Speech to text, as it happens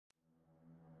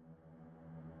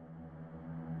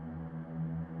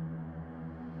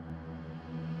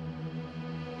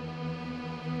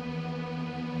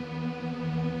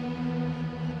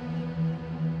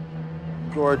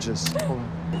Gorgeous. Think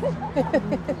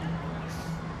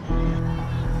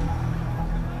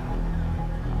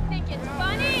it's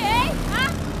funny, eh?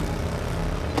 Huh?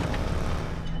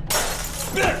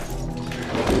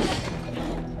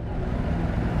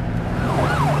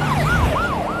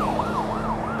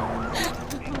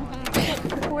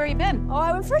 Where you been? Oh,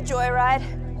 I went for a joyride.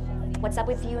 What's up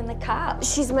with you in the car?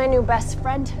 She's my new best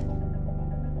friend.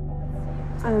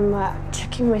 I'm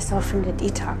checking myself into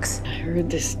detox. I heard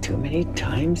this too many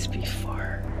times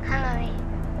before. Hi.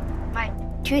 My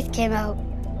tooth came out.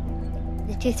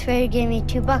 The tooth fairy gave me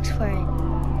 $2 for it.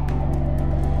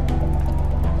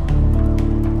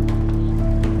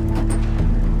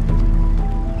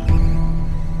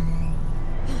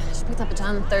 She picked up a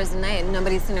job on Thursday night and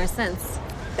nobody's seen her since.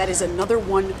 That is another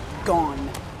one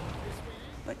gone.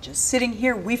 But just sitting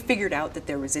here, we figured out that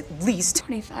there was at least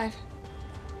 25.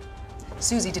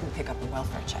 Susie didn't pick up a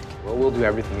welfare check. Well, we'll do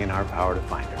everything in our power to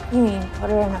find her. You mean put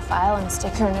her in a file and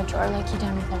stick her in a drawer like you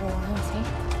done with everyone else, eh?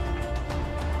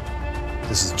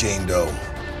 This is Jane Doe.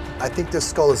 I think this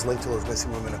skull is linked to those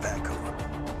missing women in Vancouver.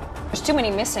 There's too many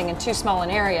missing in too small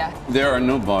an area. There are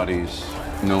no bodies,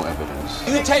 no evidence.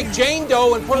 You take Jane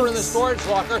Doe and put her in the storage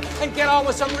locker and get on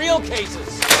with some real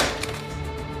cases.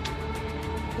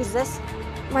 Who's this?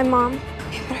 My mom.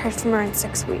 We haven't heard from her in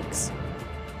 6 weeks.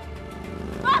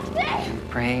 I'm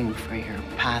praying for your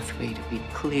pathway to be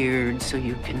cleared so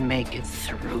you can make it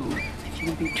through. If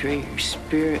you betray your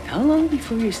spirit, how long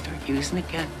before you start using it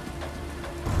again?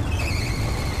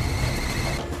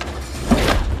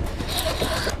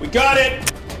 We got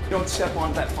it! Don't step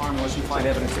onto that farm unless you find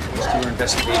evidence that leads to your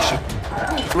investigation.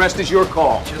 The rest is your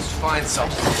call. Just find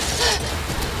something.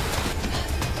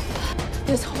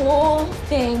 This whole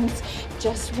thing's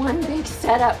just one big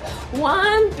setup,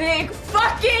 one big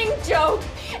fucking joke,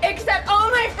 except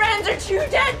all my friends are too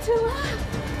dead to laugh.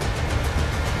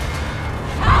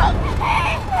 Help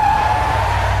me!